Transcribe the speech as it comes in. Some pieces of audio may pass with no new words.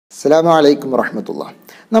അസ്സലാമു അലൈക്കും വറഹ്മത്തുള്ളാഹി.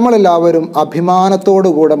 നമ്മളെല്ലാവരും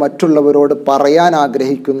അഭിമാനത്തോടുകൂടെ മറ്റുള്ളവരോട് പറയാൻ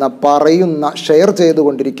ആഗ്രഹിക്കുന്ന, ഷെയർ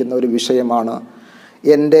ചെയ്തുകൊണ്ടിരിക്കുന്ന ഒരു വിഷയമാണ്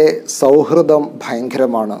എൻ്റെ സൗഹൃദം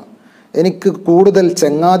ഭയങ്കരമാണ്, എനിക്ക് കൂടുതൽ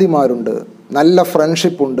ചങ്ങാതിമാരുണ്ട്, നല്ല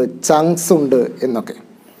ഫ്രണ്ട്ഷിപ്പുണ്ട്, ചങ്ക്സ് ഉണ്ട് എന്നൊക്കെ.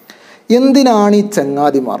 എന്തിനാണ് ഈ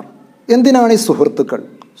ചങ്ങാതിമാർ? എന്തിനാണ് ഈ സുഹൃത്തുക്കൾ?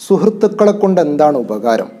 സുഹൃത്തുക്കളെ കൊണ്ട് എന്താണ്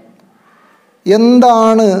ഉപകാരം?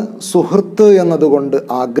 എന്താണ് സുഹൃത്ത് എന്നതുകൊണ്ട്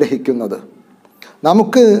ആഗ്രഹിക്കുന്നത്?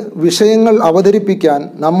 നമുക്ക് വിഷയങ്ങൾ അവതരിപ്പിക്കാൻ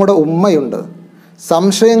നമ്മുടെ ഉമ്മയുണ്ട്,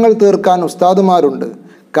 സംശയങ്ങൾ തീർക്കാൻ ഉസ്താദുമാരുണ്ട്,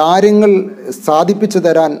 കാര്യങ്ങൾ സാധിപ്പിച്ചു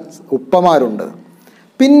തരാൻ ഉപ്പമാരുണ്ട്.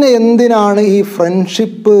 പിന്നെ എന്തിനാണ് ഈ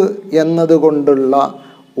ഫ്രണ്ട്ഷിപ്പ് എന്നതുകൊണ്ടുള്ള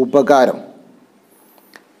ഉപകാരം?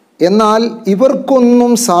 എന്നാൽ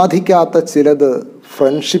ഇവർക്കൊന്നും സാധിക്കാത്ത ചിലത്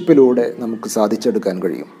ഫ്രണ്ട്ഷിപ്പിലൂടെ നമുക്ക് സാധിച്ചെടുക്കാൻ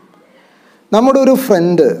കഴിയും. നമ്മുടെ ഒരു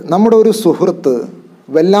ഫ്രണ്ട്, നമ്മുടെ ഒരു സുഹൃത്ത്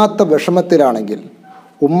വല്ലാത്ത വിഷമത്തിലാണെങ്കിൽ,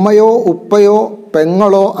 ഉമ്മയോ ഉപ്പയോ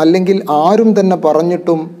പെങ്ങളോ അല്ലെങ്കിൽ ആരും തന്നെ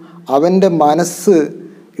പറഞ്ഞിട്ടും അവൻ്റെ മനസ്സ്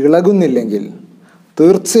ഇളകുന്നില്ലെങ്കിൽ,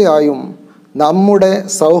 തീർച്ചയായും നമ്മുടെ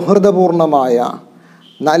സൗഹൃദപൂർണമായ,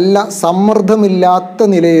 നല്ല സമ്മർദ്ദമില്ലാത്ത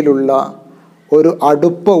നിലയിലുള്ള ഒരു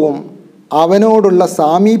അടുപ്പവും അവനോടുള്ള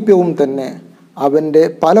സാമീപ്യവും തന്നെ അവൻ്റെ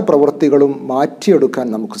പല പ്രവൃത്തികളും മാറ്റിയെടുക്കാൻ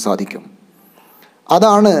നമുക്ക് സാധിക്കും.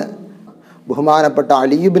 അതാണ് ബഹുമാനപ്പെട്ട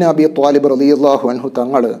അലി ഇബ്നു അബി ത്വാലിബ് റളിയല്ലാഹു അൻഹു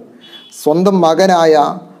തങ്ങൾ സ്വന്തം മകനായ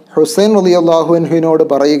ഹുസൈൻ റളിയല്ലാഹു അൻഹുവിനോട്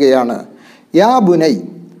പറയുകയാണ്, യാ ബുനൈ,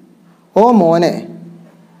 ഓ മോനെ,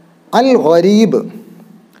 അൽ ഗരീബ്,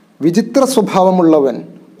 വിചിത്ര സ്വഭാവമുള്ളവൻ,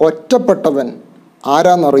 ഒറ്റപ്പെട്ടവൻ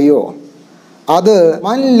ആരാന്നറിയോ? അത്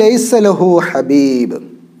മൻ ലൈസ ലഹു ഹബീബ്,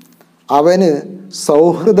 അവന്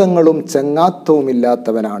സൗഹൃദങ്ങളും ചങ്ങാത്തവും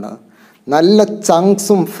ഇല്ലാത്തവനാണ്, നല്ല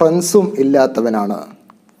ചങ്ക്സും ഫ്രണ്ട്സും ഇല്ലാത്തവനാണ്.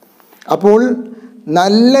 അപ്പോൾ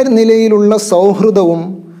നല്ല നിലയിലുള്ള സൗഹൃദവും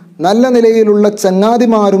നല്ല നിലയിലുള്ള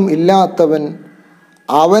ചങ്ങാതിമാരും ഇല്ലാത്തവൻ,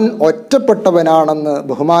 അവൻ ഒറ്റപ്പെട്ടവനാണെന്ന്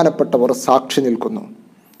ബഹുമാനപ്പെട്ടവർ സാക്ഷി നിൽക്കുന്നു.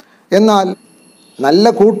 എന്നാൽ നല്ല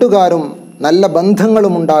കൂട്ടുകാരും നല്ല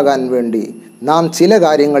ബന്ധങ്ങളും ഉണ്ടാകാൻ വേണ്ടി നാം ചില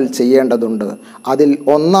കാര്യങ്ങൾ ചെയ്യേണ്ടതുണ്ട്. അതിൽ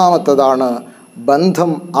ഒന്നാമത്തതാണ്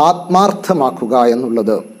ബന്ധം ആത്മാർത്ഥമാക്കുക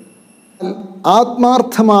എന്നുള്ളത്.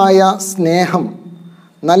 ആത്മാർത്ഥമായ സ്നേഹം,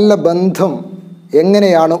 നല്ല ബന്ധം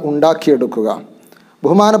എങ്ങനെയാണ് ഉണ്ടാക്കിയെടുക്കുക?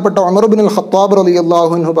 ബഹുമാനപ്പെട്ട ഉമർ ഇബ്നുൽ ഖത്താബ്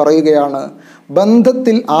റളിയല്ലാഹു അൻഹു പറയുകയാണ്,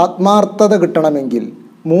 ബന്ധത്തിൽ ആത്മാർത്ഥത കിട്ടണമെങ്കിൽ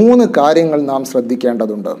 3 കാര്യങ്ങൾ നാം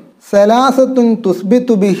ശ്രദ്ധിക്കേണ്ടതുണ്ട്. സലാസത്തുൻ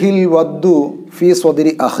തുസ്ബിതു ബിഹിൽ വദ്ദു ഫീ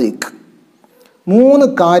സ്വദരി അഖീഖ്. 3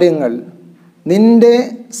 കാര്യങ്ങൾ നിന്റെ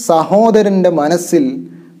സഹോദരൻ്റെ മനസ്സിൽ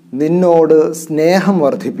നിന്നോട് സ്നേഹം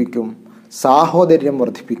വർദ്ധിപ്പിക്കും, സാഹോദര്യം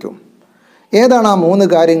വർദ്ധിപ്പിക്കും. ഏതാണ് ആ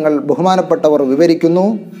 3 കാര്യങ്ങൾ? ബഹുമാനപ്പെട്ടവർ വിവരിക്കുന്നു.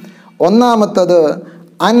 ഒന്നാമത്തത്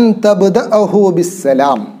അൻ തബ്ദഅഹു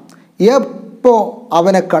ബിസ്സലാം. എപ്പോൾ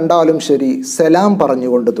അവനെ കണ്ടാലും ശരി സലാം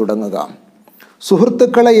പറഞ്ഞുകൊണ്ട് തുടങ്ങുക.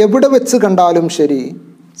 സുഹൃത്തുക്കളെ എവിടെ വെച്ച് കണ്ടാലും ശരി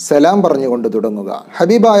സലാം പറഞ്ഞുകൊണ്ട് തുടങ്ങുക.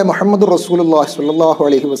 ഹബീബായ മുഹമ്മദ് റസൂലുള്ളാഹി സ്വല്ലല്ലാഹു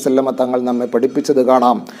അലൈഹി വസല്ലമ തങ്ങൾ നമ്മെ പഠിപ്പിച്ചത്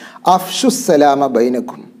കാണാം, അഫ്ഷുസ്സലാമ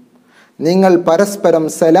ബൈനക്കും, നിങ്ങൾ പരസ്പരം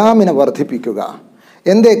സലാമിനെ വർദ്ധിപ്പിക്കുക.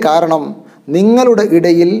 എന്തേ കാരണം? നിങ്ങളുടെ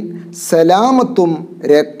ഇടയിൽ സലാമത്തും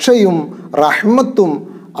രക്ഷയും റഹ്മത്തും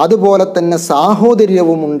അതുപോലെ തന്നെ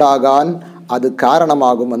സാഹോദര്യവും ഉണ്ടാകാൻ അത്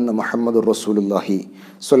കാരണമാകുമെന്ന് മുഹമ്മദ് റസൂലുള്ളാഹി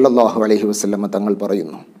സ്വല്ലല്ലാഹു അലൈഹി വസല്ലമ തങ്ങൾ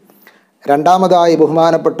പറയുന്നു. രണ്ടാമതായി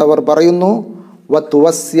ബഹുമാനപ്പെട്ടവർ പറയുന്നു,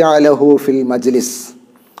 വതുവസ്സിഅ ലഹു ഫിൽ മജ്ലിസ്,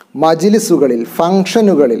 മജ്ലിസുകളിൽ,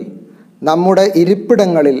 ഫംഗ്ഷനുകളിൽ, നമ്മുടെ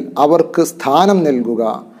ഇരിപ്പിടങ്ങളിൽ അവർക്ക് സ്ഥാനം നൽകുക,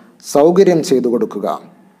 സൗകര്യം ചെയ്തു കൊടുക്കുക.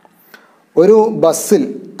 ഒരു ബസ്സിൽ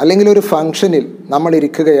അല്ലെങ്കിൽ ഒരു ഫംഗ്ഷനിൽ നമ്മൾ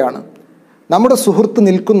ഇരിക്കുകയാണ്, നമ്മുടെ സുഹൃത്ത്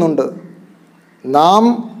നിൽക്കുന്നുണ്ട്, നാം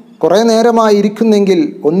കുറേ നേരമായി ഇരിക്കുന്നെങ്കിൽ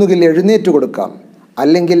ഒന്നുകിൽ എഴുന്നേറ്റ് കൊടുക്കാം,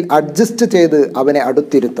 അല്ലെങ്കിൽ അഡ്ജസ്റ്റ് ചെയ്ത് അവനെ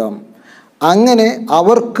അടുത്തിരുത്താം. അങ്ങനെ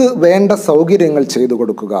അവർക്ക് വേണ്ട സൗകര്യങ്ങൾ ചെയ്തു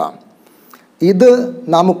കൊടുക്കുക. ഇത്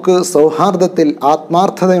നമുക്ക് സൗഹാർദ്ദത്തിൽ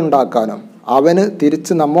ആത്മാർത്ഥതയുണ്ടാക്കാനും അവന്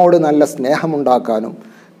തിരിച്ച് നമ്മോട് നല്ല സ്നേഹമുണ്ടാക്കാനും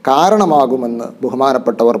കാരണമാകുമെന്ന്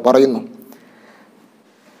ബഹുമാനപ്പെട്ടവർ പറയുന്നു.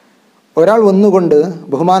 ഒരാൾ വന്നുകൊണ്ട്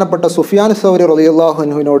ബഹുമാനപ്പെട്ട സുഫിയാൻ സൗരി റളിയല്ലാഹു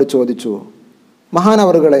അൻഹുവിനോട് ചോദിച്ചു,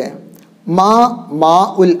 മഹാനവറുകളെ, മാ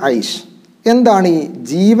ഉൽ ഐഷ്, എന്താണ് ഈ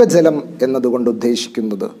ജീവജലം എന്നതുകൊണ്ട്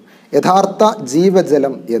ഉദ്ദേശിക്കുന്നത്? യഥാർത്ഥ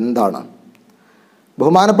ജീവജലം എന്താണ്?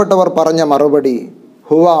 ബഹുമാനപ്പെട്ടവർ പറഞ്ഞ മറുപടി,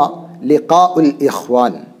 ഹുവ ലിഖാ ഉൽ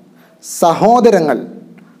ഇഖ്വാൻ, സഹോദരങ്ങൾ,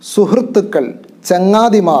 സുഹൃത്തുക്കൾ,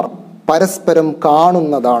 ചങ്ങാതിമാർ പരസ്പരം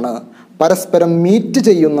കാണുന്നതാണ്, പരസ്പരം മീറ്റ്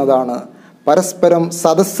ചെയ്യുന്നതാണ്, പരസ്പരം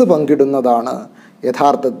സദസ്സ് പങ്കിടുന്നതാണ്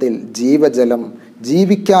യഥാർത്ഥത്തിൽ ജീവജലം.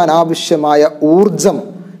 ജീവിക്കാൻ ആവശ്യമായ ഊർജം,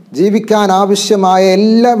 ജീവിക്കാൻ ആവശ്യമായ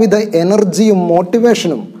എല്ലാവിധ എനർജിയും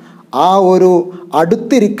മോട്ടിവേഷനും ആ ഒരു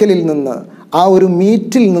അടുത്തിരിക്കലിൽ നിന്ന്, ആ ഒരു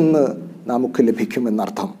മീറ്റിൽ നിന്ന് നമുക്ക്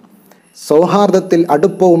ലഭിക്കുമെന്നർത്ഥം. സൗഹാർദ്ദത്തിൽ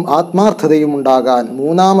അടുപ്പവും ആത്മാർത്ഥതയും ഉണ്ടാകാൻ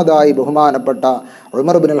മൂന്നാമതായി ബഹുമാനപ്പെട്ട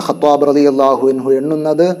ഉമർ ഇബ്നുൽ ഖത്താബ് റളിയല്ലാഹു അൻഹു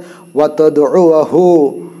എണ്ണുന്നത് വതദ്ഉഹു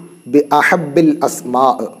ബിഅഹബ്ബിൽ അസ്മാ,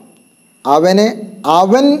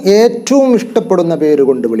 അവൻ ഏറ്റവും ഇഷ്ടപ്പെടുന്ന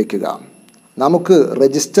പേരുകൊണ്ട് വിളിക്കുക. നമുക്ക്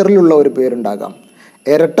രജിസ്റ്ററിലുള്ള ഒരു പേരുണ്ടാകാം,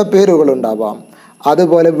 ഇരട്ടപ്പേരുകളുണ്ടാവാം,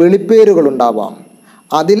 അതുപോലെ വിളിപ്പേരുകളുണ്ടാവാം.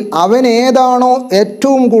 അതിൽ അവൻ ഏതാണോ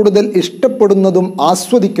ഏറ്റവും കൂടുതൽ ഇഷ്ടപ്പെടുന്നതും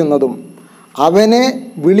ആസ്വദിക്കുന്നതും അവനെ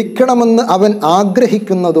വിളിക്കണമെന്ന് അവൻ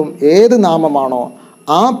ആഗ്രഹിക്കുന്നതും ഏത് നാമമാണോ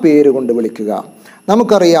ആ പേര് കൊണ്ട് വിളിക്കുക.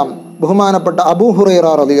 നമുക്കറിയാം ബഹുമാനപ്പെട്ട അബൂ ഹുറൈറ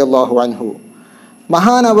റളിയല്ലാഹു അൻഹു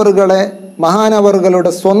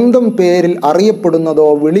മഹാനവറുകളുടെ സ്വന്തം പേരിൽ അറിയപ്പെടുന്നതോ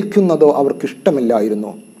വിളിക്കുന്നതോ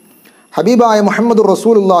അവർക്കിഷ്ടമില്ലായിരുന്നു. ഹബീബായ മുഹമ്മദ്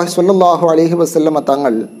റസൂലുള്ളാഹി സ്വല്ലല്ലാഹു അലൈഹി വസല്ലമ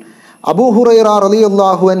തങ്ങൾ അബൂ ഹുറൈറ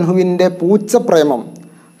റളിയല്ലാഹു അൻഹുവിൻ്റെ പൂച്ചപ്രേമം,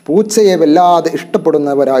 പൂച്ചയെ വല്ലാതെ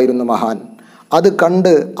ഇഷ്ടപ്പെടുന്നവരായിരുന്നു മഹാൻ. അത്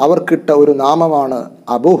കണ്ട് അവർക്കിട്ട ഒരു നാമമാണ്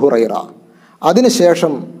അബൂ ഹുറൈറ.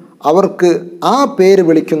 അതിനുശേഷം അവർക്ക് ആ പേര്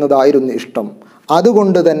വിളിക്കുന്നതായിരുന്നു ഇഷ്ടം.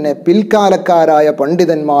 അതുകൊണ്ട് തന്നെ പിൽക്കാലക്കാരായ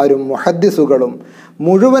പണ്ഡിതന്മാരും മുഹദ്ദിസുകളും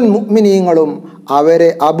മുഴുവൻ മുഅ്മിനീങ്ങളും അവരെ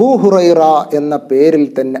അബൂ ഹുറൈറ എന്ന പേരിൽ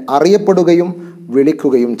തന്നെ അറിയപ്പെടുകയും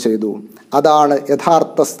വിളിക്കുകയും ചെയ്തു. അതാണ്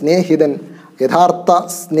യഥാർത്ഥ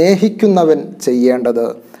സ്നേഹിക്കുന്നവൻ ചെയ്യേണ്ടത്.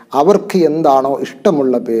 അവർക്ക് എന്താണോ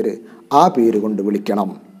ഇഷ്ടമുള്ള പേര് ആ പേര് കൊണ്ട് വിളിക്കണം.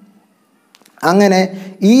 അങ്ങനെ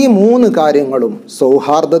ഈ മൂന്ന് കാര്യങ്ങളും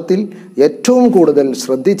സൗഹാർദ്ദത്തിൽ ഏറ്റവും കൂടുതൽ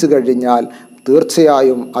ശ്രദ്ധിച്ചു കഴിഞ്ഞാൽ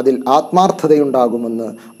തീർച്ചയായും അതിൽ ആത്മാർത്ഥതയുണ്ടാകുമെന്ന്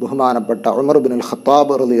ബഹുമാനപ്പെട്ട ഉമർ ഇബ്നുൽ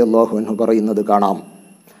ഖത്താബ് റളിയല്ലാഹു അൻഹു പറയുന്നത് കാണാം.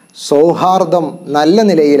 സൗഹാർദ്ദം നല്ല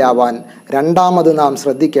നിലയിലാവാൻ രണ്ടാമത് നാം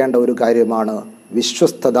ശ്രദ്ധിക്കേണ്ട ഒരു കാര്യമാണ്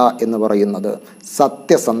വിശ്വസ്തത എന്ന് പറയുന്നത്,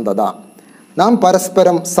 സത്യസന്ധത. നാം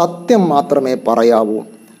പരസ്പരം സത്യം മാത്രമേ പറയാവൂ.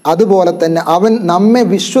 അതുപോലെ തന്നെ അവൻ നമ്മെ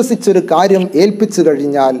വിശ്വസിച്ചൊരു കാര്യം ഏൽപ്പിച്ചു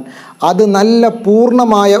കഴിഞ്ഞാൽ അത് നല്ല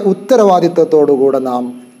പൂർണ്ണമായ ഉത്തരവാദിത്വത്തോടുകൂടെ നാം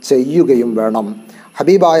ചെയ്യുകയും വേണം.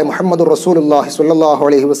 ഹബീബായ മുഹമ്മദ് റസൂലുള്ളാഹി സ്വല്ലല്ലാഹു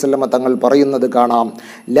അലൈഹി വസല്ലമ തങ്ങൾ പറയുന്നത് കാണാം,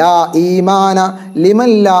 ലാ ഈമാന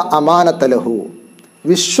ലിമൻ ലാ അമാനത ലഹു.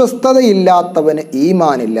 വിശ്വസ്തതയില്ലാത്തവന്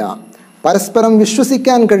ഈമാനില്ല. പരസ്പരം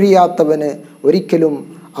വിശ്വസിക്കാൻ കഴിയാത്തവന് ഒരിക്കലും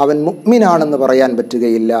അവൻ മുഅ്മിനാണെന്ന് പറയാൻ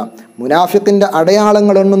പറ്റുകയില്ല. മുനാഫിഖിൻ്റെ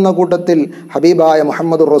അടയാളങ്ങൾ എണ്ണുന്ന കൂട്ടത്തിൽ ഹബീബായ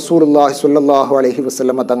മുഹമ്മദ് റസൂലുള്ളാഹി സ്വല്ലല്ലാഹു അലൈഹി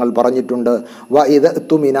വസല്ലമ തങ്ങൾ പറഞ്ഞിട്ടുണ്ട്,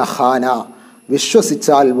 വഇദതുമിന ഖാന,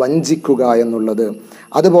 വിശ്വസിച്ചാൽ വഞ്ചിക്കുക എന്നുള്ളത്.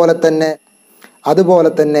 അതുപോലെ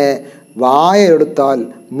തന്നെ വായെടുത്താൽ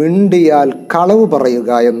മിണ്ടിയാൽ കളവ് പറയുക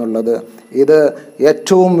എന്നുള്ളത്. ഇത്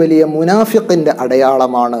ഏറ്റവും വലിയ മുനാഫിഖിൻ്റെ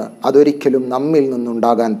അടയാളമാണ്. അതൊരിക്കലും നമ്മിൽ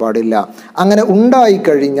നിന്നുണ്ടാകാൻ പാടില്ല. അങ്ങനെ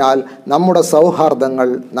ഉണ്ടായിക്കഴിഞ്ഞാൽ നമ്മുടെ സൗഹാർദ്ദങ്ങൾ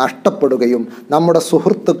നഷ്ടപ്പെടുകയും നമ്മുടെ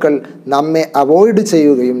സുഹൃത്തുക്കൾ നമ്മെ അവോയ്ഡ്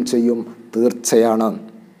ചെയ്യുകയും ചെയ്യും, തീർച്ചയാണ്.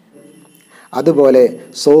 അതുപോലെ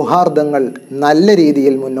സൗഹാർദ്ദങ്ങൾ നല്ല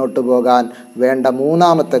രീതിയിൽ മുന്നോട്ട് പോകാൻ വേണ്ട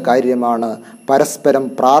മൂന്നാമത്തെ കാര്യമാണ് പരസ്പരം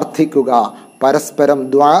പ്രാർത്ഥിക്കുക, പരസ്പരം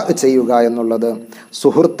ദുആ ചെയ്യുക എന്നുള്ളത്.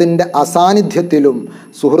 സുഹൃത്തിൻ്റെ അസാന്നിധ്യത്തിലും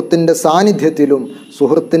സുഹൃത്തിൻ്റെ സാന്നിധ്യത്തിലും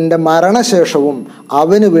സുഹൃത്തിൻ്റെ മരണശേഷവും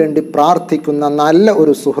അവന് വേണ്ടി പ്രാർത്ഥിക്കുന്ന നല്ല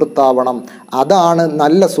ഒരു സുഹൃത്താവണം. അതാണ്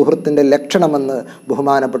നല്ല സുഹൃത്തിൻ്റെ ലക്ഷണമെന്ന്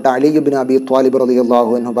ബഹുമാനപ്പെട്ട അലി ഇബ്നു അബി ത്വാലിബ്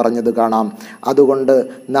റളിയല്ലാഹു അൻഹു പറഞ്ഞത് കാണാം. അതുകൊണ്ട്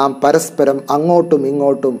നാം പരസ്പരം അങ്ങോട്ടും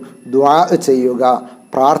ഇങ്ങോട്ടും ദുആ ചെയ്യുക,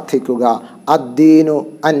 പ്രാർത്ഥിക്കുക. അദ്ദീനു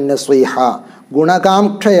അന്നസ്വീഹ,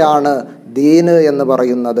 ഗുണകാംക്ഷയാണ് ദീന് എന്ന്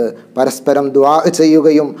പറയുന്നത്. പരസ്പരം ദുആ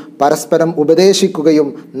ചെയ്യുകയും പരസ്പരം ഉപദേശിക്കുകയും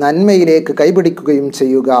നന്മയിലേക്ക് കൈപിടിക്കുകയും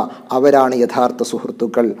ചെയ്യുക, അവരാണ് യഥാർത്ഥ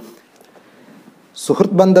സുഹൃത്തുക്കൾ.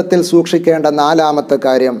 സുഹൃത്ത് ബന്ധത്തിൽ സൂക്ഷിക്കേണ്ട നാലാമത്തെ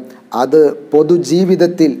കാര്യം, അത്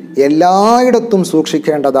പൊതുജീവിതത്തിൽ എല്ലായിടത്തും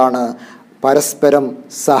സൂക്ഷിക്കേണ്ടതാണ്. പരസ്പരം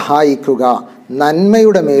സഹായിക്കുക,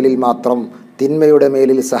 നന്മയുടെ മേലിൽ മാത്രം, തിന്മയുടെ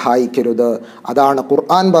മേലിൽ സഹായിക്കരുത്. അതാണ്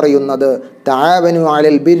ഖുർആൻ പറയുന്നത്, തആവനു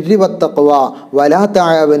അലൽ ബിർരി വത്തഖ്വ വലാ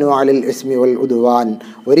തആവനു അലൽ ഇസ്മി വൽ ഉദ്വാൻ.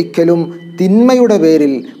 ഒരിക്കലും തിന്മയുടെ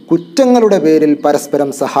പേരിൽ, കുറ്റങ്ങളുടെ പേരിൽ പരസ്പരം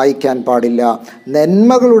സഹായിക്കാൻ പാടില്ല.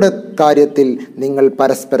 നന്മകളുടെ കാര്യത്തിൽ നിങ്ങൾ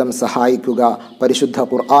പരസ്പരം സഹായിക്കുക. പരിശുദ്ധ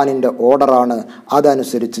ഖുർആനിൻ്റെ ഓർഡറാണ്,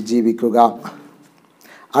 അതനുസരിച്ച് ജീവിക്കുക.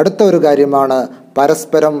 അടുത്ത ഒരു കാര്യമാണ്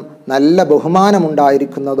പരസ്പരം നല്ല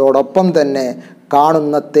ബഹുമാനമുണ്ടായിരിക്കുന്നതോടൊപ്പം തന്നെ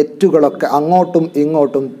കാണുന്ന തെറ്റുകളൊക്കെ അങ്ങോട്ടും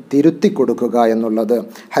ഇങ്ങോട്ടും തിരുത്തി കൊടുക്കുക എന്നുള്ളത്.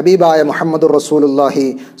 ഹബീബായ മുഹമ്മദ് റസൂലുള്ളാഹി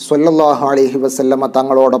സ്വല്ലല്ലാഹു അലൈഹി വസല്ലമ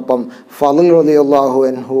തങ്ങളോടൊപ്പം ഫളൽ റളിയല്ലാഹു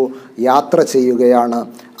അൻഹു യാത്ര ചെയ്യുകയാണ്.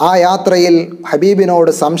 ആ യാത്രയിൽ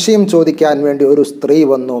ഹബീബിനോട് സംശയം ചോദിക്കാൻ വേണ്ടി ഒരു സ്ത്രീ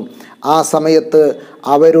വന്നു. ആ സമയത്ത്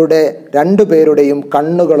അവരുടെ രണ്ടുപേരുടെയും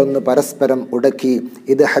കണ്ണുകളൊന്ന് പരസ്പരം ഉടക്കി.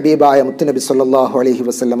 ഇത് ഹബീബായ മുത്തുനബി സ്വല്ലല്ലാഹു അലൈഹി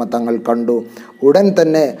വസല്ലമ തങ്ങൾ കണ്ടു. ഉടൻ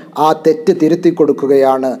തന്നെ ആ തെറ്റ് തിരുത്തി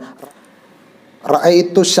കൊടുക്കുകയാണ്.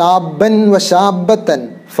 റഅയ്തു ശാബ്ബൻ വശാബ്ബതൻ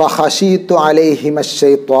ഫഖശീതു അലൈഹിമ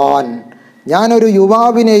ശൈത്വാൻ. ഞാനൊരു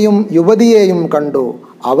യുവാവിനെയും യുവതിയെയും കണ്ടു.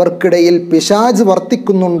 അവർക്കിടയിൽ പിശാച്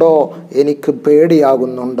വർത്തിക്കുന്നുണ്ടോ, എനിക്ക്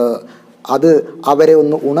പേടിയാകുന്നുണ്ട്. അത് അവരെ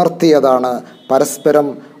ഒന്ന് ഉണർത്തിയതാണ്. പരസ്പരം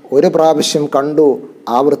ഒരു പ്രാവശ്യം കണ്ടു,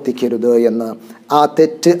 ആവർത്തിക്കരുത് എന്ന്. ആ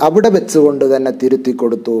തെറ്റ് അവിടെ വെച്ചുകൊണ്ട് തന്നെ തിരുത്തി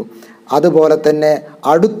കൊടുത്തു. അതുപോലെ തന്നെ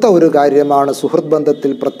അടുത്ത ഒരു കാര്യമാണ് സുഹൃത്ത്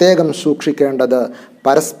ബന്ധത്തിൽ പ്രത്യേകം സൂക്ഷിക്കേണ്ടത്,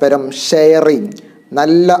 പരസ്പരം ഷെയറിങ്.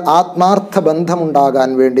 നല്ല ആത്മാർത്ഥ ബന്ധമുണ്ടാകാൻ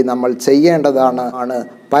വേണ്ടി നമ്മൾ ചെയ്യേണ്ടതാണ്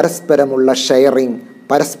പരസ്പരമുള്ള ഷെയറിങ്,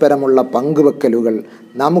 പരസ്പരമുള്ള പങ്കുവെക്കലുകൾ.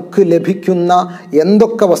 നമുക്ക് ലഭിക്കുന്ന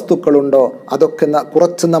എന്തൊക്കെ വസ്തുക്കളുണ്ടോ അതൊക്കെ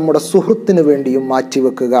കുറച്ച് നമ്മുടെ സുഹൃത്തിന് വേണ്ടിയും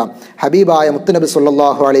മാറ്റിവെക്കുക. ഹബീബായ മുത്തുനബി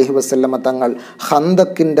സല്ലല്ലാഹു അലൈഹി വസല്ലമ തങ്ങൾ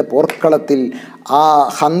ഖന്തക്കിൻ്റെ പോർക്കളത്തിൽ ആ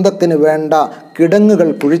ഖന്തക്കിന് വേണ്ട കിടങ്ങുകൾ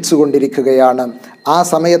കുഴിച്ചുകൊണ്ടിരിക്കുകയാണ്. ആ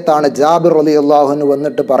സമയത്താണ് ജാബിർ റളിയല്ലാഹു അൻഹു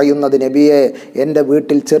വന്നിട്ട് പറയുന്നത്, നബിയെ, എൻ്റെ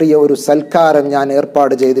വീട്ടിൽ ചെറിയ ഒരു സൽക്കാരം ഞാൻ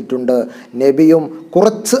ഏർപ്പാട് ചെയ്തിട്ടുണ്ട്, നബിയും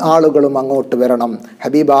കുറച്ച് ആളുകളും അങ്ങോട്ട് വരണം.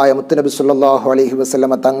 ഹബീബായ മുത്തുനബി സല്ലല്ലാഹു അലൈഹി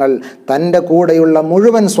വസല്ലമ തങ്ങൾ തൻ്റെ കൂടെയുള്ള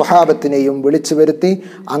മുഴുവൻ സ്വഹാബത്തിനെയും വിളിച്ചു വരുത്തി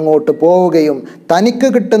അങ്ങോട്ട് പോവുകയും തനിക്ക്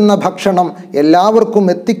കിട്ടുന്ന ഭക്ഷണം എല്ലാവർക്കും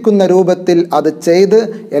എത്തിക്കുന്ന രൂപത്തിൽ അത് ചെയ്ത്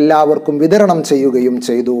എല്ലാവർക്കും വിതരണം ചെയ്യുകയും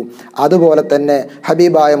ചെയ്തു. അതുപോലെ തന്നെ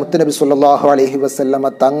ഹബീബായ മുത്തുനബി സല്ലല്ലാഹു അലൈഹി വസല്ലമ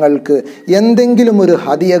തങ്ങൾക്ക് എന്തെങ്കിലും ഒരു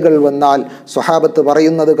ഹദിയകൾ വന്നാൽ സ്വഹാബത്ത്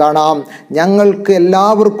പറയുന്നത് കാണാം, ഞങ്ങൾക്ക്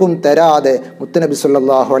എല്ലാവർക്കും തരാതെ മുത്തുനബി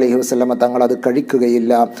സല്ലല്ലാഹു അലൈഹി വസല്ലമ തങ്ങൾ അത്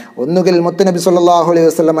കഴിക്കുകയില്ല. ഒന്നുകിൽ മുത്തുനബി സല്ലല്ലാഹു അലൈഹി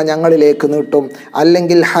വസല്ലമ ഞങ്ങളിലേക്ക് നീട്ടും,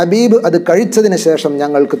 അല്ലെങ്കിൽ ഹബീബ് അത് കഴിച്ചതിന് ശേഷം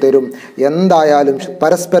ഞങ്ങൾക്ക് തരും. എന്തായാലും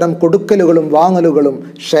പരസ്പരം കൊടുക്കലുകളും വാങ്ങലുകളും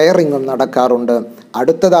ഷെയറിങ്ങും നടക്കാറുണ്ട്.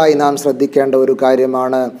 അടുത്തതായി നാം ശ്രദ്ധിക്കേണ്ട ഒരു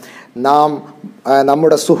കാര്യമാണ്, നാം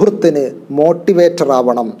നമ്മുടെ സുഹൃത്തിന് മോട്ടിവേറ്റർ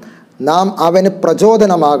ആവണം. നാം അവന്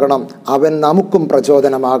പ്രചോദനമാകണം, അവൻ നമുക്കും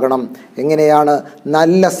പ്രചോദനമാകണം. എങ്ങനെയാണ്?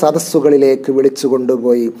 നല്ല സദസ്സുകളിലേക്ക് വിളിച്ചു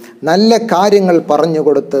കൊണ്ടുപോയി നല്ല കാര്യങ്ങൾ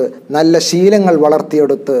പറഞ്ഞുകൊടുത്ത് നല്ല ശീലങ്ങൾ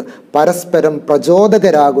വളർത്തിയെടുത്ത് പരസ്പരം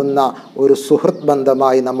പ്രചോദകരാകുന്ന ഒരു സുഹൃത്ത്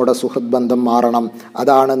ബന്ധമായി നമ്മുടെ സുഹൃത്ത് ബന്ധം മാറണം.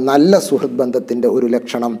 അതാണ് നല്ല സുഹൃത്ത് ബന്ധത്തിൻ്റെ ഒരു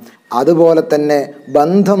ലക്ഷണം. അതുപോലെ തന്നെ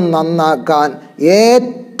ബന്ധം നന്നാക്കാൻ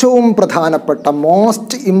ഏറ്റവും പ്രധാനപ്പെട്ട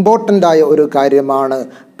മോസ്റ്റ് ഇമ്പോർട്ടൻ്റ് ആയ ഒരു കാര്യമാണ്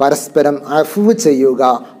പരസ്പരം അഫ്വ് ചെയ്യുക,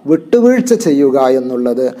 വിട്ടുവീഴ്ച ചെയ്യുക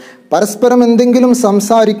എന്നുള്ളത്. പരസ്പരം എന്തെങ്കിലും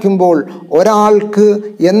സംസാരിക്കുമ്പോൾ ഒരാൾക്ക്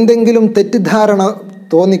എന്തെങ്കിലും തെറ്റിദ്ധാരണ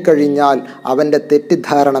തോന്നിക്കഴിഞ്ഞാൽ അവൻ്റെ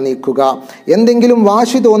തെറ്റിദ്ധാരണ നീക്കുക. എന്തെങ്കിലും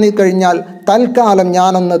വാശി തോന്നിക്കഴിഞ്ഞാൽ തൽക്കാലം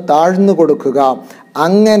ഞാനൊന്ന് താഴ്ന്നു കൊടുക്കുക.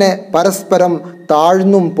 അങ്ങനെ പരസ്പരം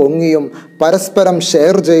താഴ്ന്നും പൊങ്ങിയും പരസ്പരം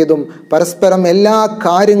ഷെയർ ചെയ്തും പരസ്പരം എല്ലാ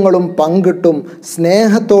കാര്യങ്ങളും പങ്കിട്ടും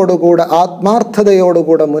സ്നേഹത്തോടുകൂടെ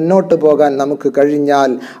ആത്മാർത്ഥതയോടുകൂടെ മുന്നോട്ട് പോകാൻ നമുക്ക്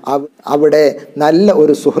കഴിഞ്ഞാൽ അവിടെ നല്ല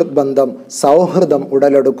ഒരു സുഹൃത്ത് ബന്ധം, സൗഹൃദം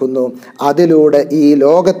ഉടലെടുക്കുന്നു. അതിലൂടെ ഈ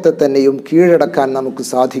ലോകത്തെ തന്നെയും കീഴടക്കാൻ നമുക്ക്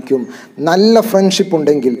സാധിക്കും. നല്ല ഫ്രണ്ട്ഷിപ്പ്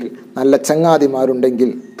ഉണ്ടെങ്കിൽ, നല്ല ചങ്ങാതിമാരുണ്ടെങ്കിൽ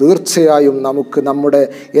തീർച്ചയായും നമുക്ക് നമ്മുടെ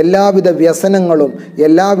എല്ലാവിധ വ്യസനങ്ങളും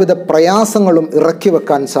എല്ലാവിധ പ്രയാസങ്ങളും ഇറക്കി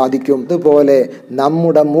വെക്കാൻ സാധിക്കും. അതുപോലെ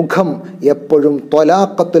നമ്മുടെ മുഖം എപ്പോഴും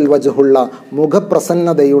ത്വലാഖത്തുൽ വജ്ഹുള്ള,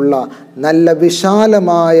 മുഖപ്രസന്നതയുള്ള, നല്ല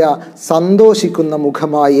വിശാലമായ സന്തോഷിക്കുന്ന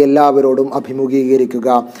മുഖമായി എല്ലാവരോടും അഭിമുഖീകരിക്കുക.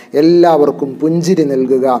 എല്ലാവർക്കും പുഞ്ചിരി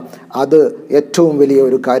നൽകുക. അത് ഏറ്റവും വലിയ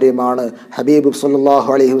ഒരു കാര്യമാണ്. ഹബീബ്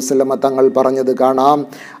സല്ലല്ലാഹു അലൈഹി വസല്ലമ തങ്ങൾ പറഞ്ഞത് കാണാം,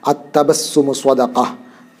 അത്തബസ്സുമു സ്വദഖ.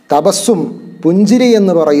 തബസ്സും, പുഞ്ചിരി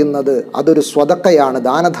എന്ന് പറയുന്നത് അതൊരു സ്വതക്കയാണ്,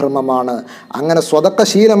 ദാനധർമ്മമാണ്. അങ്ങനെ സ്വതക്ക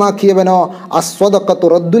ശീലമാക്കിയവനോ അസ്വതക്കത്തു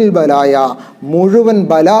റദ്ദുൽ ബലായ, മുഴുവൻ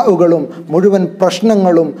ബലാഉകളും മുഴുവൻ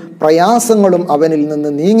പ്രശ്നങ്ങളും പ്രയാസങ്ങളും അവനിൽ നിന്ന്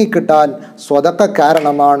നീങ്ങിക്കിട്ടാൻ സ്വതക്ക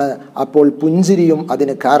കാരണമാണ്. അപ്പോൾ പുഞ്ചിരിയും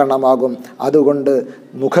അതിന് കാരണമാകും. അതുകൊണ്ട്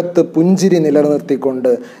മുഖത്ത് പുഞ്ചിരി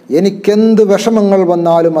നിലനിർത്തിക്കൊണ്ട് എനിക്കെന്ത് വിഷമങ്ങൾ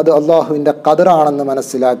വന്നാലും അത് അള്ളാഹുവിൻ്റെ ഖദറാണെന്ന്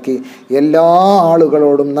മനസ്സിലാക്കി എല്ലാ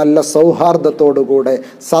ആളുകളോടും നല്ല സൗഹാർദ്ദത്തോടുകൂടെ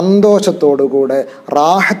സന്തോഷത്തോടുകൂടെ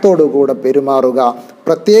റാഹത്തോടുകൂടെ പെരുമാറുക.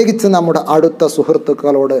 പ്രത്യേകിച്ച് നമ്മുടെ അടുത്ത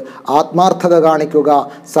സുഹൃത്തുക്കളോട് ആത്മാർത്ഥത കാണിക്കുക,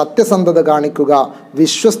 സത്യസന്ധത കാണിക്കുക,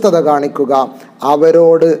 വിശ്വസ്തത കാണിക്കുക,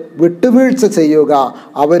 അവരോട് വിട്ടുവീഴ്ച ചെയ്യുക,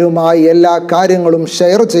 അവരുമായി എല്ലാ കാര്യങ്ങളും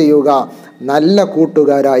ഷെയർ ചെയ്യുക, നല്ല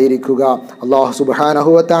കൂട്ടുകാരായിരിക്കുക. അല്ലാഹു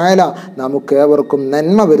സുബ്ഹാനഹു വ തആല നമുക്ക് ഏവർക്കും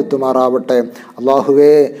നന്മ വരുത്തുമാറാവട്ടെ.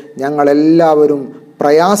 അല്ലാഹുവേ, ഞങ്ങളെല്ലാവരും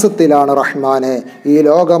പ്രയാസത്തിലാണ് റഹ്മാനെ, ഈ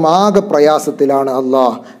ലോകമാകെ പ്രയാസത്തിലാണ്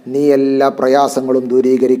അല്ലാഹ്. നീ എല്ലാ പ്രയാസങ്ങളും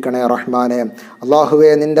ദൂരീകരിക്കണേ റഹ്മാനെ. അല്ലാഹുവേ,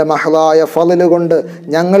 നിൻ്റെ മഹളായ ഫളല് കൊണ്ട്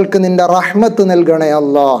ഞങ്ങൾക്ക് നിൻ്റെ റഹ്മത്ത് നൽകണേ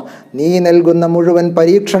അല്ലാഹ്. നീ നൽകുന്ന മുഴുവൻ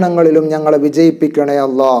പരീക്ഷണങ്ങളിലും ഞങ്ങളെ വിജയിപ്പിക്കണേ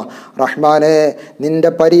അല്ലാഹ്. റഹ്മാനെ,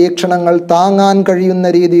 നിൻ്റെ പരീക്ഷണങ്ങൾ താങ്ങാൻ കഴിയുന്ന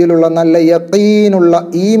രീതിയിലുള്ള നല്ല യഖീനുള്ള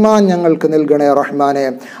ഈമാൻ ഞങ്ങൾക്ക് നൽകണേ റഹ്മാനെ.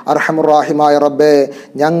 അർഹമുർ റഹീമായ റബ്ബേ,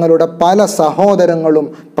 ഞങ്ങളുടെ പല സഹോദരങ്ങളും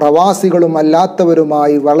പ്രവാസികളും അല്ലാത്തവരും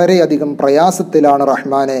ഞങ്ങളുമായി വളരെയധികം പ്രയാസത്തിലാണ്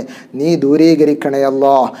റഹ്മാനെ. നീ ദൂരീകരിക്കണേ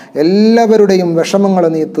അല്ലാ. എല്ലാവരുടെയും വിഷമങ്ങൾ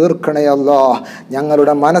നീ തീർക്കണേ അല്ലാ.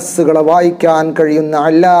 ഞങ്ങളുടെ മനസ്സുകളെ വായിക്കാൻ കഴിയുന്ന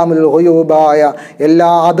അല്ലാമുൽ ഗുയൂബായ എല്ലാ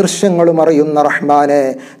അദൃശ്യങ്ങളും അറിയുന്ന റഹ്മാനെ,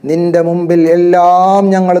 നിന്റെ മുമ്പിൽ എല്ലാം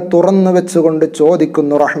ഞങ്ങൾ തുറന്നു വെച്ചുകൊണ്ട്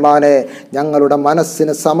ചോദിക്കുന്നു റഹ്മാനെ, ഞങ്ങളുടെ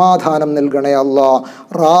മനസ്സിന് സമാധാനം നൽകണേ അല്ലാ,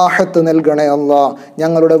 റാഹത്ത് നൽകണേ അല്ലാ.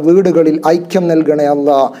 ഞങ്ങളുടെ വീടുകളിൽ ഐക്യം നൽകണേ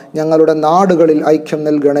അല്ലാ, ഞങ്ങളുടെ നാടുകളിൽ ഐക്യം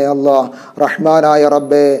നൽകണേ അല്ലാ. റഹ്മാനായ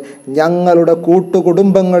റബ്ബേ, ഞങ്ങളുടെ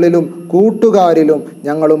കൂട്ടുകുടുംബങ്ങളിലും കൂട്ടുകാരിലും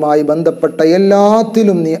ഞങ്ങളുമായി ബന്ധപ്പെട്ട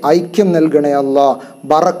എല്ലാത്തിലും നീ ഐക്യം നൽകണേ അല്ലാ,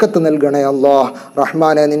 ബറക്കത്ത് നൽകണേ അല്ലാ.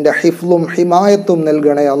 റഹ്മാനെ, നിന്റെ ഹിഫ്ലും ഹിമായത്തും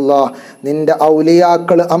നൽകണേ അല്ലാ. നിന്റെ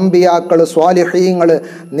ഔലിയാക്കൾ, അംബിയാക്കൾ, സ്വാലിഹീങ്ങൾ,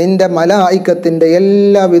 നിന്റെ മലായിക്കത്തിൻ്റെ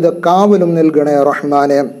എല്ലാവിധ കാവലും നൽകണേ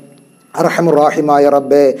റഹ്മാനെ. അർഹമുറാഹിമായ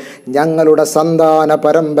റബ്ബേ, ഞങ്ങളുടെ സന്താന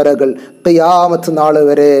പരമ്പരകൾ ഖിയാമത്ത് നാൾ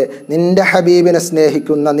വരെ നിന്റെ ഹബീബിനെ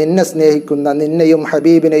സ്നേഹിക്കുന്ന, നിന്നെ സ്നേഹിക്കുന്ന, നിന്നെയും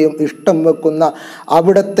ഹബീബിനെയും ഇഷ്ടം വെക്കുന്ന,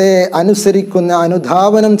 അവിടത്തെ അനുസരിക്കുന്ന,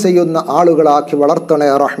 അനുധാവനം ചെയ്യുന്ന ആളുകളാക്കി വളർത്തണേ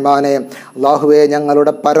റഹ്മാനെ. അല്ലാഹുവേ,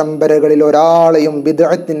 ഞങ്ങളുടെ പരമ്പരകളിൽ ഒരാളെയും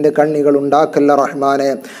ബിദ്അത്തിന്റെ കണ്ണികൾ ഉണ്ടാക്കല്ല റഹ്മാനെ.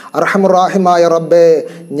 അർഹമുറാഹിമായ റബ്ബേ,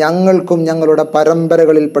 ഞങ്ങൾക്കും ഞങ്ങളുടെ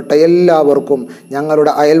പരമ്പരകളിൽപ്പെട്ട എല്ലാവർക്കും,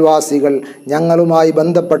 ഞങ്ങളുടെ അയൽവാസികൾ, ഞങ്ങളുമായി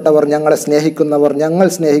ബന്ധപ്പെട്ടവർ, ഞങ്ങളെ സ്നേഹിക്കുന്നവർ, ഞങ്ങൾ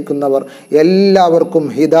സ്നേഹിക്കുന്നവർ എല്ലാവർക്കും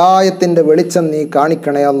ഹിദായത്തിൻ്റെ വെളിച്ചം നീ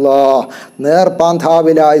കാണിക്കണേ അല്ലാ.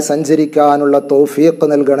 നേർപാന്താവിലായി സഞ്ചരിക്കാനുള്ള തൗഫീഖ്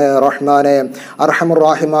നൽകണേ റഹ്മാനെ.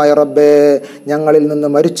 അർഹമുറാഹിമായ റബ്ബേ, ഞങ്ങളിൽ നിന്ന്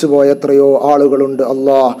മരിച്ചുപോയ എത്രയോ ആളുകളുണ്ട്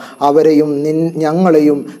അല്ലാ. അവരെയും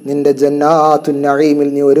ഞങ്ങളെയും നിന്റെ ജന്നാത്തുൻ നഈമിൽ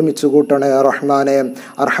നീ ഒരുമിച്ച് കൂട്ടണേ റഹ്മാനെ.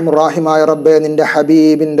 അർഹമുറാഹിമായ റബ്ബേ, നിന്റെ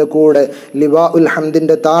ഹബീബിൻ്റെ കൂടെ ലിവാഉൽ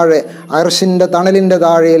ഹംദിൻ്റെ താഴെ, അർശിൻ്റെ തണലിൻ്റെ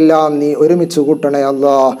താഴെയെല്ലാം നീ ഒരുമിച്ച് കൂട്ടണേ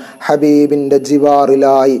അല്ലാ. ഹബീബിൻ്റെ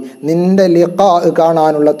ജിവാറിലായി നിന്റെ ലിഖാ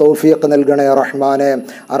കാണാനുള്ള തൗഫീഖ് നൽകണേ റഹ്മാനെ.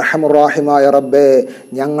 അർഹമുറാഹിമായ റബ്ബേ,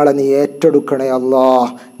 ഞങ്ങളെ നീ ഏറ്റെടുക്കണേ അല്ലാ.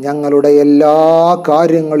 ഞങ്ങളുടെ എല്ലാ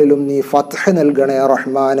കാര്യങ്ങളിലും നീ ഫത്ഹ് നൽകണേ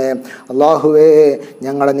റഹ്മാനെ. അല്ലാഹുവേ,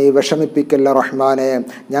 ഞങ്ങളെ നീ വിഷമിപ്പിക്കല്ല റഹ്മാനെ,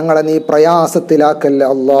 ഞങ്ങളെ നീ പ്രയാസത്തിലാക്കല്ല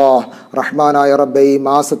അല്ലാ. റഹ്മാനായ റബ്ബേ, ഈ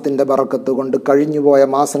മാസത്തിൻ്റെ ബറക്കത്ത് കൊണ്ട്, കഴിഞ്ഞുപോയ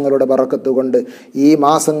മാസങ്ങളുടെ ബറക്കത്ത് കൊണ്ട്, ഈ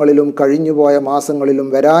മാസങ്ങളിലും കഴിഞ്ഞുപോയ മാസങ്ങളിലും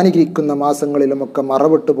വരാനിരിക്കുന്ന മാസങ്ങളിലുമൊക്കെ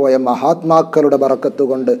മറവിട്ടു പോയ മഹാത്മാക്കളുടെ ബറക്കത്ത്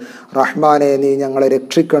കൊണ്ട് റഹ്മാനെ, നീ ഞങ്ങളെ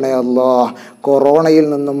രക്ഷിക്കണേ അല്ലാ. കൊറോണയിൽ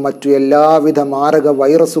നിന്നും മറ്റു എല്ലാവിധ മാരക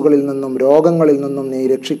വൈറസുകളിൽ നിന്നും രോഗങ്ങളിൽ നിന്നും നീ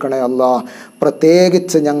രക്ഷിക്കണേ അല്ലാ.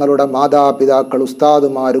 പ്രത്യേകിച്ച് ഞങ്ങളുടെ മാതാപിതാക്കൾ,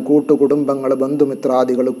 ഉസ്താദുമാർ, കൂട്ടുകുടുംബങ്ങൾ,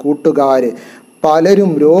 ബന്ധുമിത്രാദികൾ, കൂട്ടുകാർ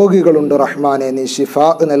പലരും രോഗികളുണ്ട് റഹ്മാനെ. നീ ശിഫാ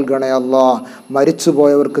നൽകണേ അല്ലാ.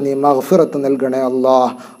 മരിച്ചുപോയവർക്ക് നീ മഗ്ഫിറത്ത് നൽകണേ അല്ലാ.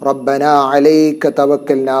 റബ്ബനാ അലൈക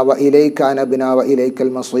തവക്കൽനാ വ ഇലൈക അനബ്നാ വ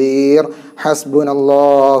ഇലൈക്കൽ മസീർ.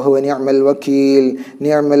 ഹസ്ബുനല്ലാഹു വ നിഅമൽ വകീൽ.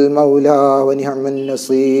 നിഅമൽ മൗലാ വ നിഅമൻ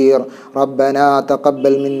നസീർ. റബ്ബനാ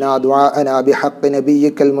തഖബ്ബൽ മിന്നാ ദുആഅനാ ബിഹഖ്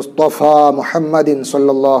നബിയ്യിക്കൽ മുസ്തഫാ മുഹമ്മദിൻ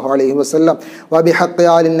സ്വല്ലല്ലാഹു അലൈഹി വസല്ലം വ ബിഹഖ്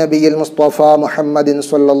ആലിൻ നബിയ്യിൽ മുസ്തഫാ മുഹമ്മദിൻ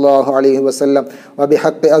സ്വല്ലല്ലാഹു അലൈഹി വസല്ലം വ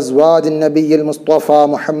ബിഹഖ് അസ്വാജിൻ നബിയ്യിൽ مصطفى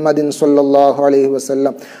محمد صلى الله عليه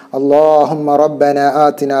وسلم. اللهم ربنا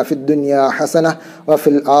آتنا في الدنيا حسنة وفي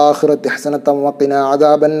الآخرة حسنة وقنا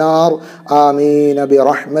عذاب النار. آمين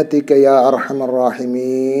برحمتك يا أرحم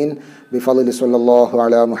الراحمين. بفضل صلى الله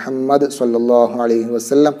على محمد صلى الله عليه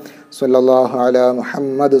وسلم. صلى الله على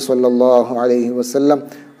محمد صلى الله عليه وسلم.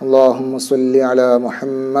 اللهم صل على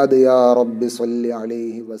محمد يا رب صل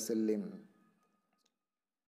عليه وسلم.